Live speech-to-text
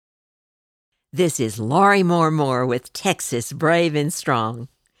This is Laurie Moore with Texas Brave and Strong.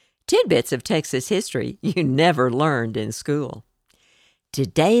 Tidbits of Texas history you never learned in school.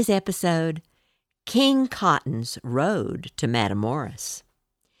 Today's episode, King Cotton's Road to Matamoros.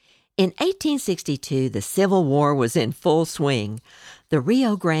 In 1862, the Civil War was in full swing. The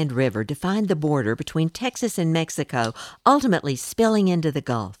Rio Grande River defined the border between Texas and Mexico, ultimately spilling into the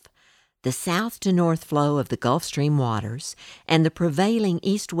Gulf. The south to north flow of the Gulf Stream waters and the prevailing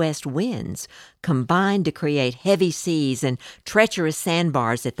east-west winds combined to create heavy seas and treacherous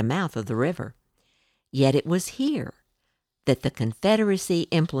sandbars at the mouth of the river. Yet it was here that the Confederacy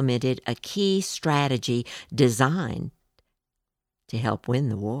implemented a key strategy designed to help win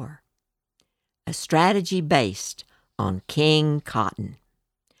the war. A strategy based on King Cotton.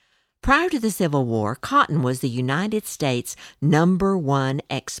 Prior to the Civil War, cotton was the United States' #1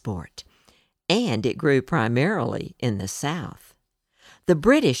 export, and it grew primarily in the South. The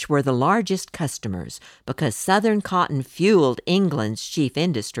British were the largest customers because Southern cotton fueled England's chief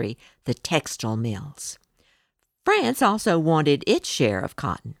industry, the textile mills. France also wanted its share of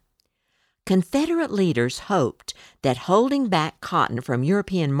cotton. Confederate leaders hoped that holding back cotton from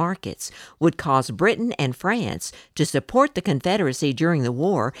European markets would cause Britain and France to support the Confederacy during the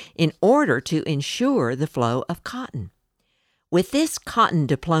war in order to ensure the flow of cotton. With this cotton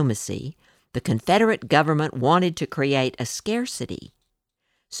diplomacy, the Confederate government wanted to create a scarcity,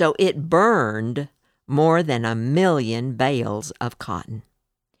 so it burned more than 1 million bales of cotton.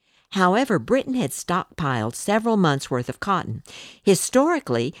 However, Britain had stockpiled several months' worth of cotton.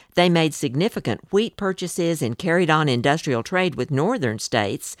 Historically, they made significant wheat purchases and carried on industrial trade with northern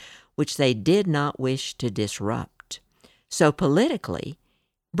states, which they did not wish to disrupt. So politically,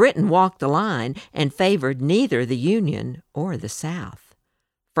 Britain walked the line and favored neither the Union or the South.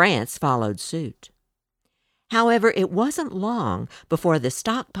 France followed suit. However, it wasn't long before the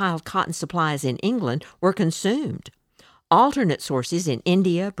stockpiled cotton supplies in England were consumed. Alternate sources in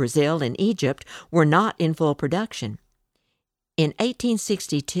India, Brazil, and Egypt were not in full production. In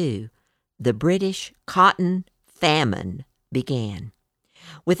 1862, the British cotton famine began.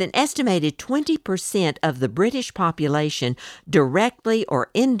 With an estimated 20% of the British population directly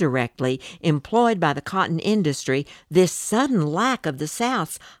or indirectly employed by the cotton industry, this sudden lack of the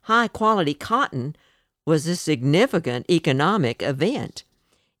South's high-quality cotton was a significant economic event,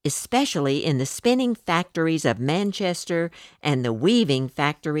 especially in the spinning factories of Manchester and the weaving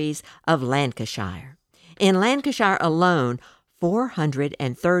factories of Lancashire. In Lancashire alone,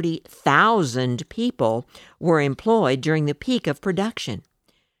 430,000 people were employed during the peak of production.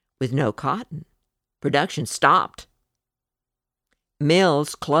 With no cotton, production stopped.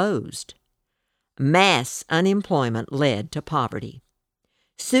 Mills closed. Mass unemployment led to poverty.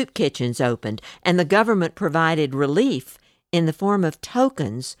 Soup kitchens opened, and the government provided relief in the form of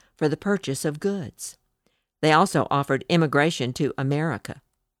tokens for the purchase of goods. They also offered immigration to America.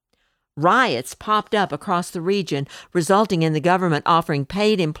 Riots popped up across the region, resulting in the government offering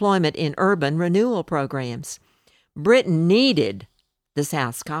paid employment in urban renewal programs. Britain needed the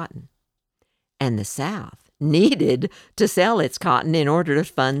South's cotton, and the South needed to sell its cotton in order to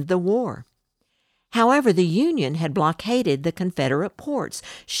fund the war. However, the Union had blockaded the Confederate ports,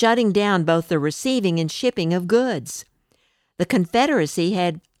 shutting down both the receiving and shipping of goods. The Confederacy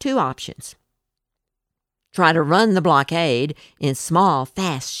had two options: try to run the blockade in small,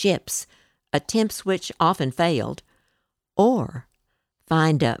 fast ships, attempts which often failed, or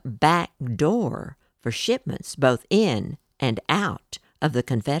find a back door for shipments both in and out of the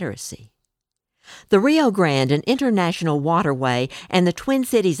Confederacy. The Rio Grande, an international waterway, and the twin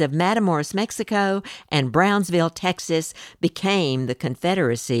cities of Matamoros, Mexico, and Brownsville, Texas, became the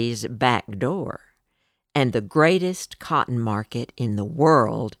Confederacy's back door, and the greatest cotton market in the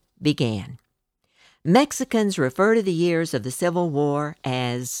world began. Mexicans refer to the years of the Civil War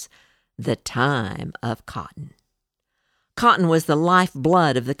as the time of cotton. Cotton was the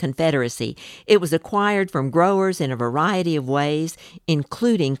lifeblood of the Confederacy. It was acquired from growers in a variety of ways,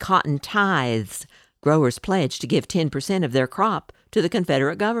 including cotton tithes. Growers pledged to give 10% of their crop to the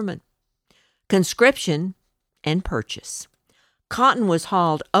Confederate government. Conscription and purchase. Cotton was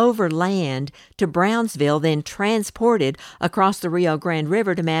hauled overland to Brownsville, then transported across the Rio Grande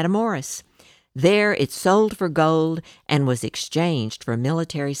River to Matamoros. There it sold for gold and was exchanged for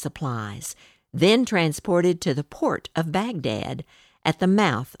military supplies, then transported to the port of Baghdad at the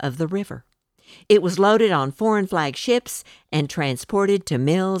mouth of the river. It was loaded on foreign flag ships and transported to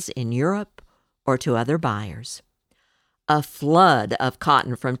mills in Europe or to other buyers. A flood of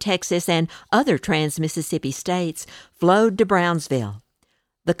cotton from Texas and other trans-Mississippi states flowed to Brownsville.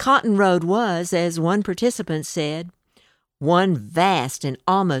 The Cotton Road was, as one participant said, one vast and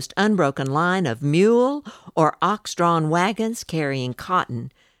almost unbroken line of mule or ox-drawn wagons carrying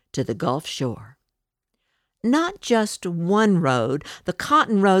cotton to the Gulf shore. Not just one road, the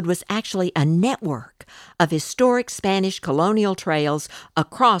Cotton Road was actually a network of historic Spanish colonial trails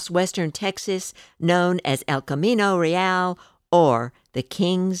across western Texas known as El Camino Real or the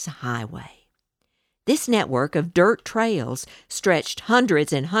King's Highway. This network of dirt trails stretched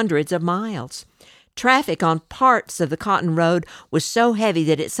hundreds and hundreds of miles. Traffic on parts of the Cotton Road was so heavy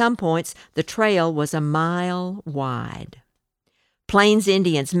that at some points the trail was a mile wide. Plains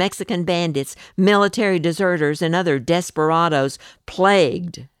Indians, Mexican bandits, military deserters, and other desperados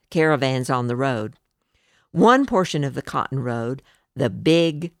plagued caravans on the road. One portion of the Cotton Road, the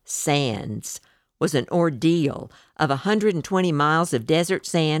Big Sands, was an ordeal of 120 miles of desert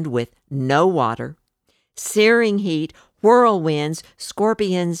sand with no water, searing heat, whirlwinds,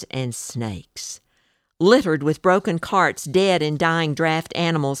 scorpions, and snakes. Littered with broken carts, dead and dying draft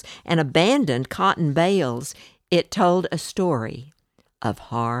animals, and abandoned cotton bales, it told a story of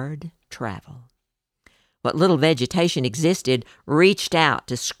hard travel. What little vegetation existed reached out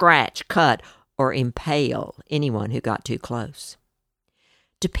to scratch, cut, or impale anyone who got too close.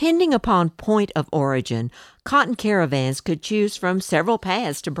 Depending upon point of origin, cotton caravans could choose from several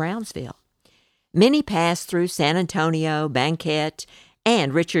paths to Brownsville. Many passed through San Antonio, Banquette,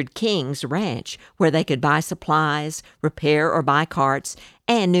 and Richard King's ranch, where they could buy supplies, repair or buy carts,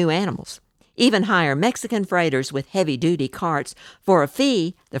 and new animals. Even hire Mexican freighters with heavy-duty carts. For a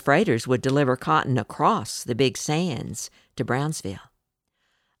fee, the freighters would deliver cotton across the Big Sands to Brownsville.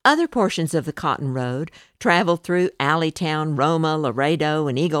 Other portions of the Cotton Road traveled through Alleytown, Roma, Laredo,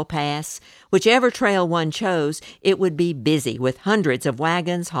 and Eagle Pass. Whichever trail one chose, it would be busy with hundreds of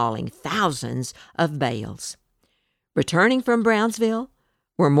wagons hauling thousands of bales. Returning from Brownsville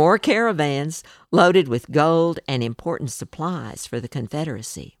were more caravans loaded with gold and important supplies for the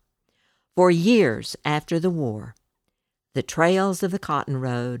Confederacy. For years after the war, the trails of the Cotton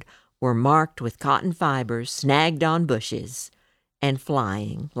Road were marked with cotton fibers snagged on bushes and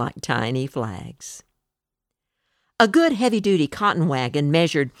flying like tiny flags. A good heavy-duty cotton wagon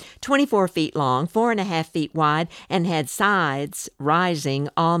measured 24 feet long, 4.5 feet wide, and had sides rising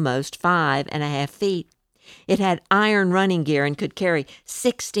almost 5.5 feet. It had iron running gear and could carry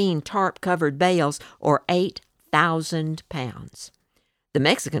 16 tarp-covered bales or 8,000 pounds. The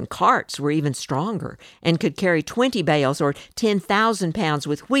Mexican carts were even stronger and could carry 20 bales or 10,000 pounds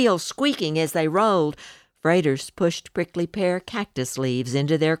with wheels squeaking as they rolled. Freighters pushed prickly pear cactus leaves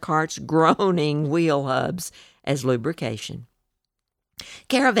into their carts' groaning wheel hubs as lubrication.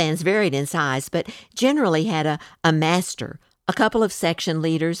 Caravans varied in size, but generally had a master, a couple of section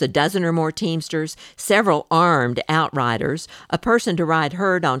leaders, a dozen or more teamsters, several armed outriders, a person to ride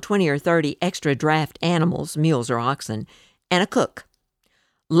herd on 20 or 30 extra draft animals, mules or oxen, and a cook.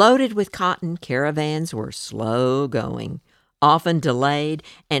 Loaded with cotton, caravans were slow going, often delayed,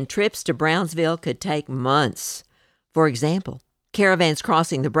 and trips to Brownsville could take months. For example, caravans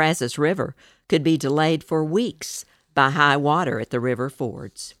crossing the Brazos River could be delayed for weeks by high water at the river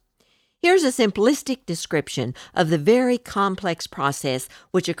fords. Here's a simplistic description of the very complex process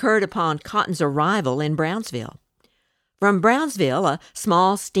which occurred upon cotton's arrival in Brownsville. From Brownsville, a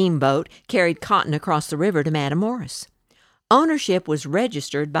small steamboat carried cotton across the river to Matamoros. Ownership was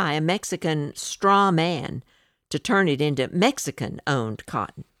registered by a Mexican straw man to turn it into Mexican-owned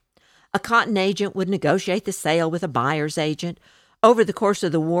cotton. A cotton agent would negotiate the sale with a buyer's agent. Over the course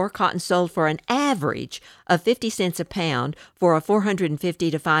of the war, cotton sold for an average of 50 cents a pound for a 450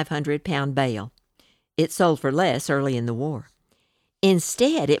 to 500 pound bale. It sold for less early in the war.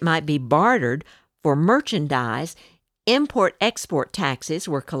 Instead, it might be bartered for merchandise. Import-export taxes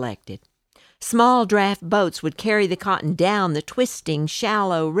were collected. Small draft boats would carry the cotton down the twisting,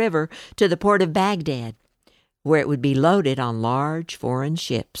 shallow river to the port of Baghdad, where it would be loaded on large foreign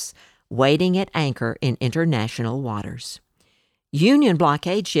ships, waiting at anchor in international waters. Union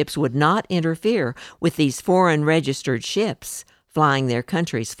blockade ships would not interfere with these foreign registered ships flying their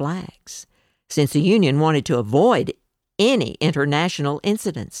country's flags, since the Union wanted to avoid any international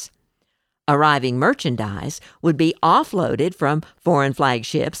incidents. Arriving merchandise would be offloaded from foreign flag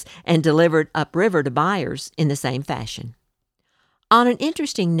ships and delivered upriver to buyers in the same fashion. On an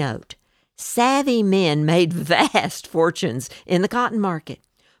interesting note, savvy men made vast fortunes in the cotton market.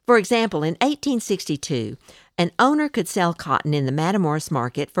 For example, in 1862, an owner could sell cotton in the Matamoros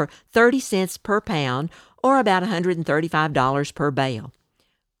market for 30 cents per pound or about $135 per bale.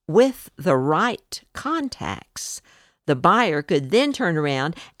 With the right contacts, the buyer could then turn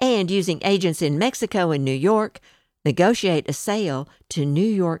around and, using agents in Mexico and New York, negotiate a sale to New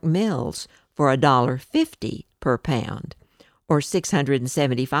York mills for $1.50 per pound. or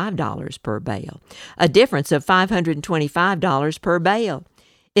 $675 per bale, a difference of $525 per bale.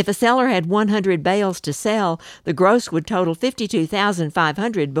 If a seller had 100 bales to sell, the gross would total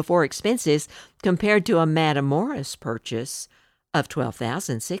 $52,500 before expenses compared to a Matamoros purchase of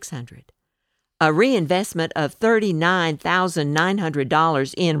 $12,600. A reinvestment of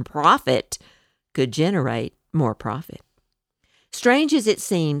 $39,900 in profit could generate more profit. Strange as it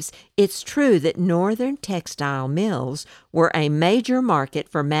seems, it's true that northern textile mills were a major market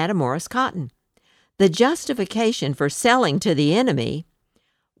for Matamoros cotton. The justification for selling to the enemy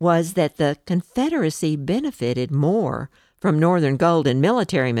was that the Confederacy benefited more from northern gold and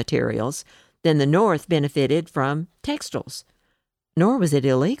military materials than the North benefited from textiles. Nor was it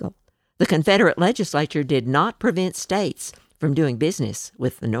illegal. The Confederate legislature did not prevent states from doing business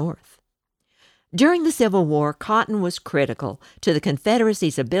with the North. During the Civil War, cotton was critical to the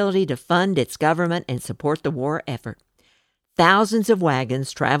Confederacy's ability to fund its government and support the war effort. Thousands of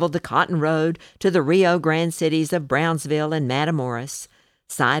wagons traveled the Cotton Road to the Rio Grande cities of Brownsville and Matamoros,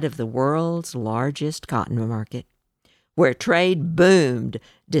 site of the world's largest cotton market, where trade boomed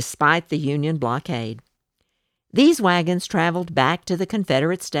despite the Union blockade. These wagons traveled back to the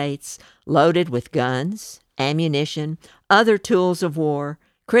Confederate States, loaded with guns, ammunition, other tools of war,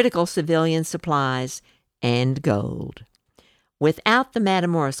 critical civilian supplies, and gold. Without the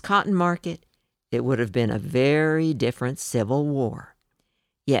Matamoros cotton market, it would have been a very different Civil War.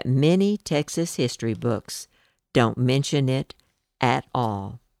 Yet many Texas history books don't mention it at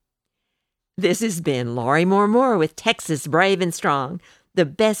all. This has been Laurie Moore with Texas Brave and Strong, the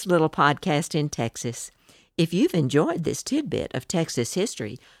best little podcast in Texas. If you've enjoyed this tidbit of Texas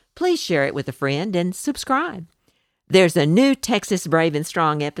history, please share it with a friend and subscribe. There's a new Texas Brave and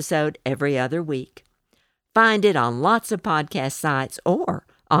Strong episode every other week. Find it on lots of podcast sites or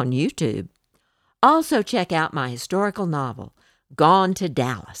on YouTube. Also check out my historical novel, Gone to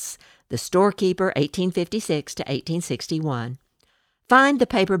Dallas, The Storekeeper, 1856 to 1861. Find the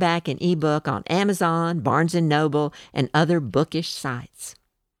paperback and ebook on Amazon, Barnes & Noble, and other bookish sites.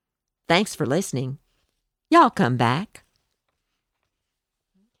 Thanks for listening. Y'all come back.